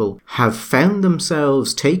respectable people have found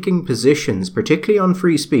themselves taking positions, particularly on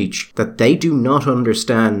free speech, that they do not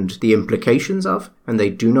understand the implications of, and they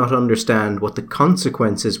do not understand what the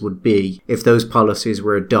consequences would be if those policies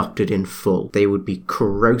were adopted in full. They would be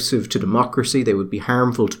corrosive to democracy, they would be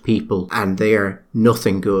harmful to people, and they are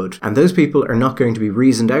nothing good. And those people are not going to be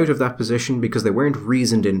reasoned out of that position because they weren't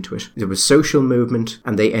reasoned into it. There was social movement,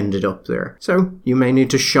 and they ended up there. So you may need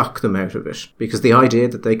to shock them out of it, because the idea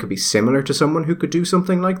that they could be similar to someone who could do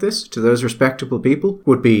something like this to those respectable people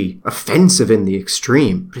would be offensive in the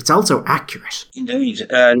extreme, but it's also accurate. Indeed,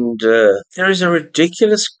 and there is a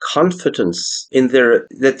ridiculous confidence in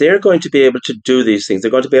that they're going to be able to do these things.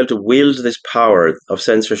 They're going to be able to wield this power of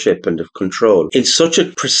censorship and of control in such a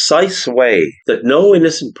precise way that no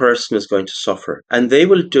innocent person is going to suffer, and they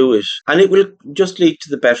will do it, and it will just lead to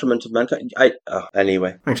the betterment of mankind.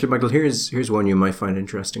 Anyway. Actually, Michael, here's one you might find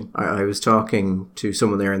interesting. I was talking to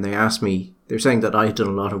someone there, and they asked me, they're saying that I had done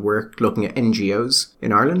a lot of work looking at NGOs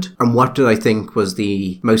in Ireland. And what did I think was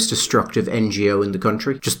the most destructive NGO in the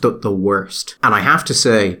country? Just the worst. And I have to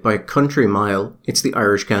say, by a country mile, it's the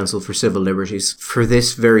Irish Council for Civil Liberties. For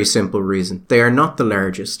this very simple reason. They are not the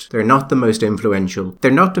largest. They're not the most influential.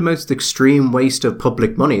 They're not the most extreme waste of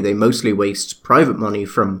public money. They mostly waste private money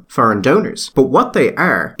from foreign donors. But what they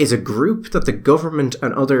are is a group that the government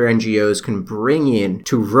and other NGOs can bring in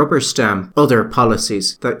to rubber stamp other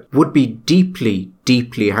policies that would be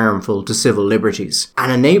deeply harmful to civil liberties,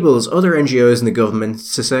 and enables other NGOs and the government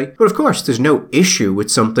to say, well, of course, there's no issue with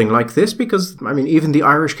something like this, because, I mean, even the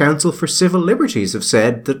Irish Council for Civil Liberties have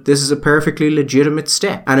said that this is a perfectly legitimate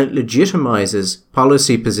step, and it legitimizes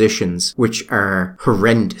policy positions which are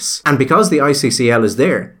horrendous. And because the ICCL is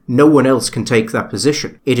there, no one else can take that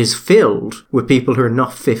position. It is filled with people who are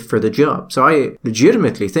not fit for the job. So I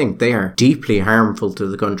legitimately think they are deeply harmful to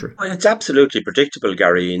the country. Well, it's absolutely predictable,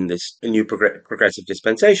 Gary, in this new progressive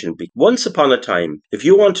dispensation. Once upon a time, if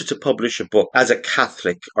you wanted to publish a book as a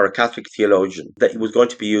Catholic or a Catholic theologian that was going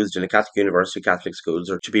to be used in a Catholic university, Catholic schools,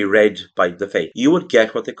 or to be read by the faith, you would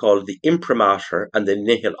get what they call the imprimatur and the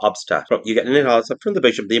nihil obstat. You get the nihil obstat from the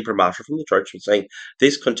bishop, the imprimatur from the church, saying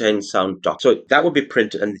this contains sound doctrine. So that would be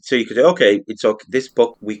printed, and so you could say, okay, it's okay. This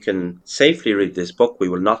book, we can safely read this book. We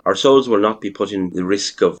will not, our souls will not be put in the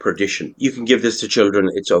risk of perdition. You can give this to children.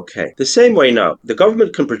 It's okay. The same way now, the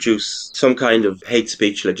government can produce some kind of hate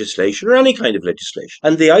speech legislation or any kind of legislation,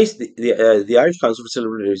 and the Irish Council for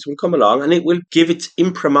Civil Liberties will come along and it will give its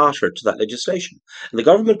imprimatur to that legislation. And the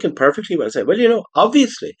government can perfectly well say, well,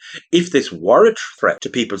 obviously, if this were a threat to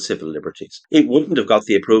people's civil liberties, it wouldn't have got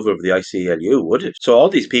the approval of the ICLU, would it? So all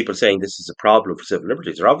these people saying this is a problem for civil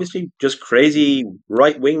liberties are obviously just crazy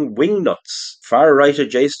right-wing wingnuts, far-right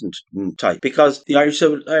adjacent type, because the Irish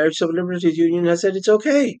Civil Liberties Union has said it's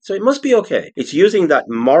okay. So it must be okay. It's using that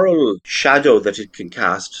moral shadow that it can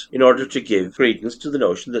cast in order to give credence to the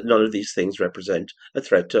notion that none of these things represent a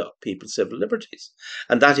threat to people's civil liberties.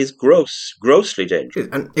 And that is grossly dangerous.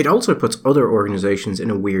 And it also puts other organisations in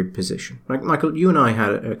a weird position. Like, Michael, you and I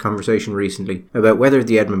had a conversation recently about whether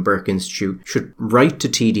the Edmund Burke Institute should write to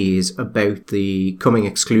TDs about the coming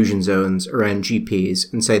exclusion zones around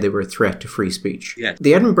GPs and say they were a threat to free speech. Yeah.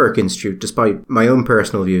 The Edmund Burke Institute, despite my own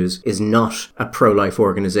personal views, is not a pro-life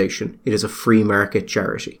organisation. It is a free market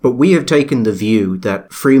charity. But we have taken the view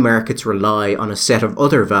that free markets rely on a set of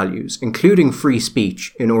other values, including free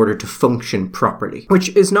speech, in order to function properly, which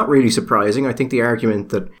is not really surprising. I think the argument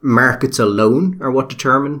that markets alone are what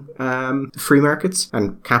determine free markets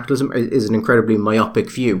and capitalism is an incredibly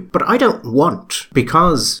myopic view. But I don't want,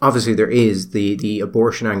 because obviously there is the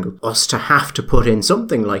abortion angle, us to have to put in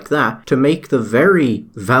something like that to make the very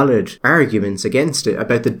valid arguments against it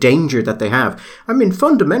about the danger that they have. I mean,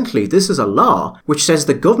 fundamentally, this is a law which says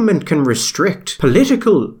the government can restrict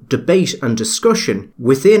political debate and discussion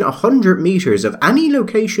within 100 metres of any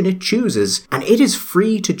location it chooses, and it is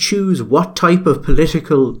free to choose what type of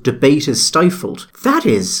political debate is stifled. That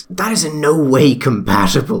is in no way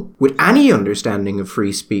compatible with any understanding of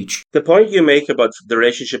free speech. The point you make about the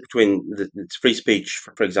relationship between the free speech,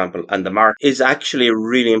 for example, and the market is actually a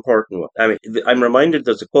really important one. I mean, I'm reminded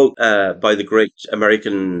there's a quote by the great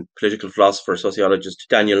American political philosopher, sociologist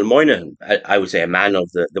Daniel Moynihan. I would say a man of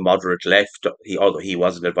the moderate left, although he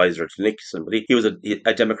was an advisor to Nixon, but he was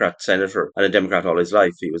a Democrat senator and a Democrat all his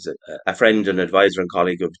life. He was a friend and advisor and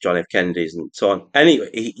colleague of John F. Kennedy's and so on.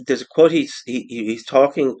 Anyway, there's a quote he's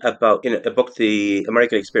talking about in a book, The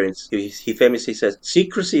American Experience. He famously says,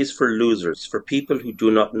 "Secrecy is for losers, for people who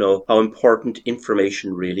do not know how important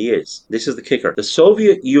information really is." This is the kicker. The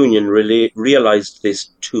Soviet Union realized this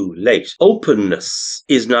too late. Openness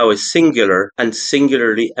is now a singular and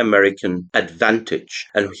singularly American advantage.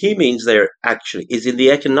 And he means there actually is in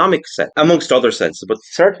the economic sense, amongst other senses, but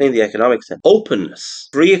certainly in the economic sense. Openness,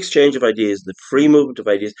 free exchange of ideas, the free movement of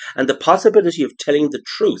ideas, and the possibility of telling the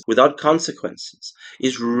truth without consequences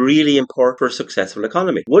is really important for a successful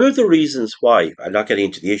economy. One of the reasons why, I'm not getting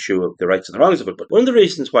into the issue of the rights and the wrongs of it, but one of the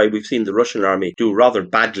reasons why we've seen the Russian army do rather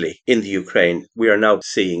badly in the Ukraine, we are now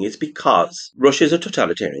seeing, is because Russia is a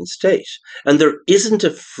totalitarian state. And there isn't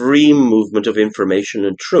a free movement of information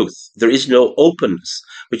and truth. There is no openness,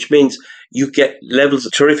 which means you get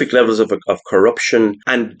terrific levels of corruption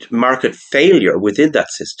and market failure within that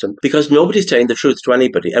system because nobody's telling the truth to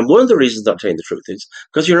anybody. And one of the reasons not telling the truth is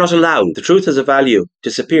because you're not allowed. The truth as a value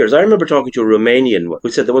disappears. I remember talking to a Romanian who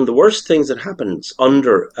said that one of the worst things that happens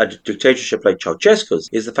under a dictatorship like Ceausescu's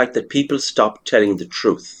is the fact that people stop telling the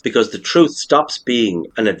truth because the truth stops being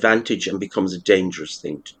an advantage and becomes a dangerous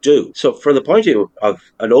thing to do. So from the point of view of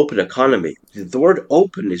an open economy, the word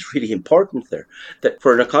open is really important there. That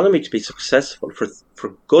for an economy to be successful, for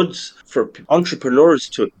goods, for entrepreneurs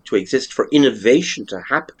to exist, for innovation to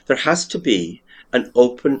happen, there has to be an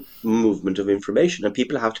open movement of information, and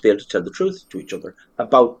people have to be able to tell the truth to each other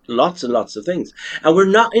about lots and lots of things. And we're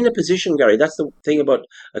not in a position, Gary, that's the thing about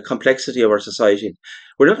a complexity of our society.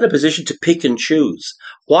 We're not in a position to pick and choose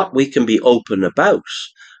what we can be open about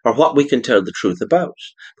or what we can tell the truth about,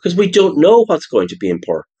 because we don't know what's going to be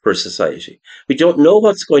important for society. We don't know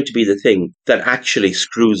what's going to be the thing that actually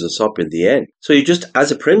screws us up in the end. So you just,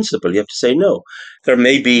 as a principle, you have to say no. There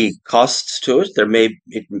may be costs to it.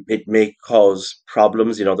 It may cause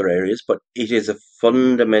problems in other areas, but it is a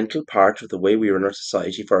fundamental part of the way we run our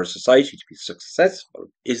society, for our society to be successful,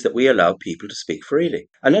 is that we allow people to speak freely.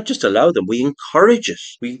 And not just allow them, we encourage it.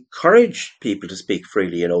 We encourage people to speak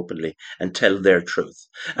freely and openly and tell their truth.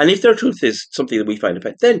 And if their truth is something that we find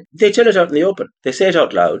offensive, then they tell it out in the open. They say it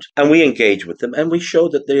out loud, and we engage with them, and we show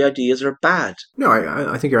that the ideas are bad. No,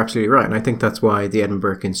 I think you're absolutely right. And I think that's why the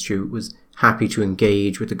Edinburgh Institute was happy to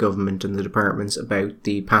engage with the government and the departments about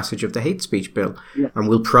the passage of the hate speech bill. Yeah. And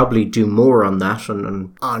we'll probably do more on that,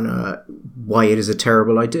 on why it is a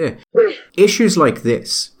terrible idea. Issues like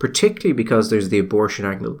this, particularly because there's the abortion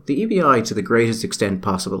angle, the EBI, to the greatest extent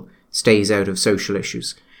possible, stays out of social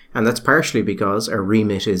issues. And that's partially because our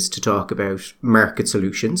remit is to talk about market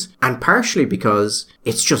solutions, and partially because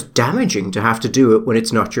it's just damaging to have to do it when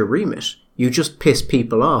it's not your remit. You just piss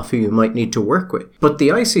people off who you might need to work with. But the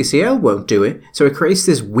ICCL won't do it, so it creates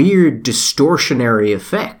this weird distortionary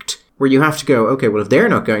effect where you have to go, okay, well, if they're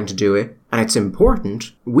not going to do it, and it's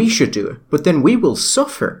important, we should do it. But then we will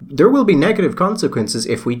suffer. There will be negative consequences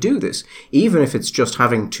if we do this, even if it's just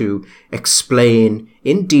having to explain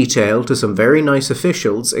in detail to some very nice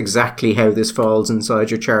officials exactly how this falls inside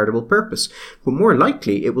your charitable purpose. But more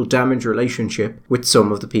likely, it will damage relationship with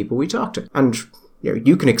some of the people we talk to. And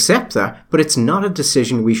you can accept that, but it's not a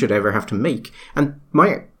decision we should ever have to make. And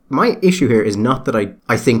my issue here is not that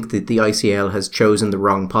I think that the ICL has chosen the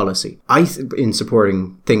wrong policy. In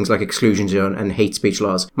supporting things like exclusion zone and hate speech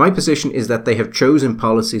laws, my position is that they have chosen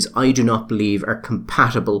policies I do not believe are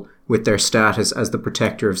compatible with their status as the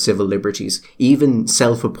protector of civil liberties, even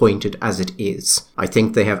self-appointed as it is. I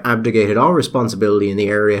think they have abdicated all responsibility in the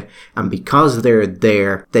area, and because they're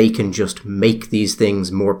there, they can just make these things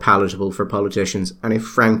more palatable for politicians, and it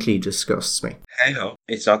frankly disgusts me. Hey-ho.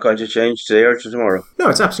 It's not going to change today or tomorrow. No,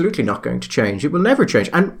 it's absolutely not going to change. It will never change.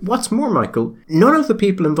 And what's more, Michael, none of the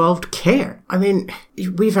people involved care. I mean,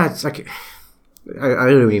 we've had, I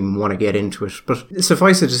don't even want to get into it, but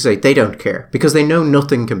suffice it to say, they don't care, because they know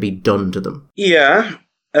nothing can be done to them. Yeah.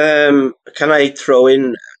 Can I throw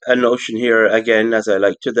in a notion here again, as I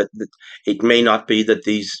like to, that it may not be that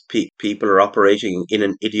these people are operating in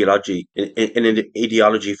an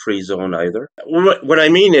ideology-free zone either. What I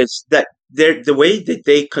mean is that the way that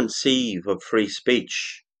they conceive of free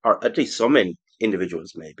speech, or at least some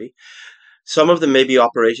individuals maybe, some of them may be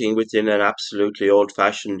operating within an absolutely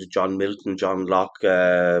old-fashioned John Milton, John Locke,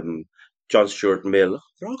 John Stuart Mill.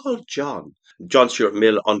 They're all called John Stuart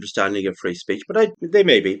Mill understanding of free speech, but they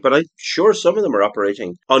may be. But I'm sure some of them are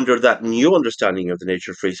operating under that new understanding of the nature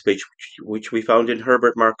of free speech, which we found in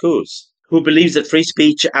Herbert Marcuse, who believes that free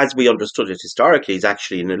speech, as we understood it historically, is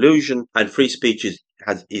actually an illusion, and free speech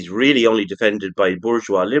is really only defended by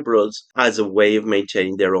bourgeois liberals as a way of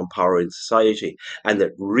maintaining their own power in society, and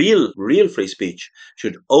that real free speech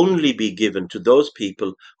should only be given to those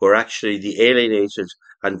people who are actually the alienated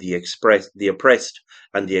and the oppressed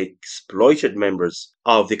and the exploited members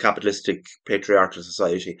of the capitalistic patriarchal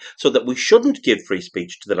society, so that we shouldn't give free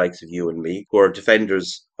speech to the likes of you and me, who are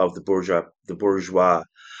defenders of the bourgeois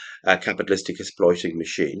capitalistic exploiting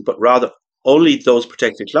machine, but rather only those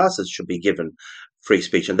protected classes should be given free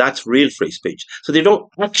speech, and that's real free speech. So they don't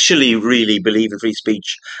actually really believe in free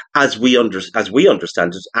speech as we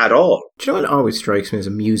understand it at all. Do you know what always strikes me as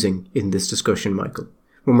amusing in this discussion, Michael?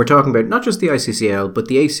 When we're talking about not just the ICCL, but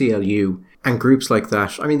the ACLU and groups like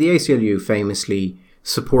that. I mean, the ACLU famously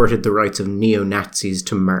supported the rights of neo-Nazis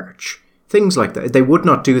to march. Things like that. They would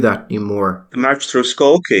not do that anymore. The march through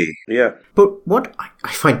Skokie, yeah. But what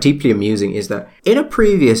I find deeply amusing is that in a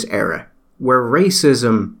previous era, where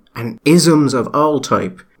racism and isms of all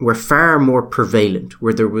type were far more prevalent,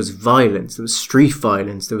 where there was violence, there was street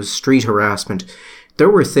violence, there was street harassment, there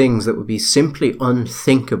were things that would be simply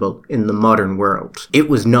unthinkable in the modern world. It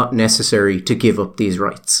was not necessary to give up these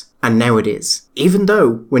rights. And now it is. Even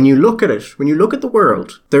though, when you look at it, when you look at the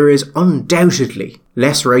world, there is undoubtedly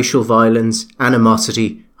less racial violence,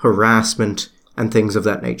 animosity, harassment, and things of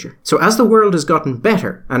that nature. So as the world has gotten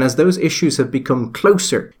better, and as those issues have become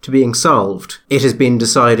closer to being solved, it has been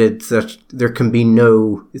decided that there can be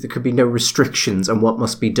no restrictions on what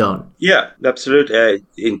must be done. Yeah, absolutely.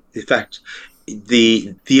 In fact,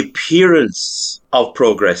 the appearance of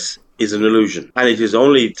progress is an illusion, and it is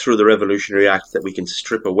only through the Revolutionary Act that we can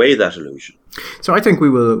strip away that illusion. So I think we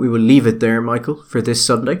will leave it there, Michael, for this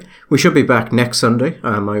Sunday. We should be back next Sunday.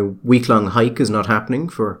 My week-long hike is not happening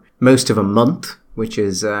for most of a month, which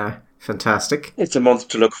is fantastic. It's a month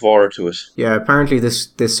to look forward to it. Yeah, apparently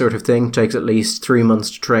this sort of thing takes at least 3 months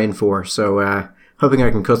to train for, so hoping I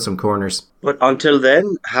can cut some corners. But until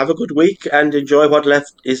then, have a good week and enjoy what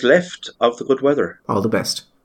is left of the good weather. All the best.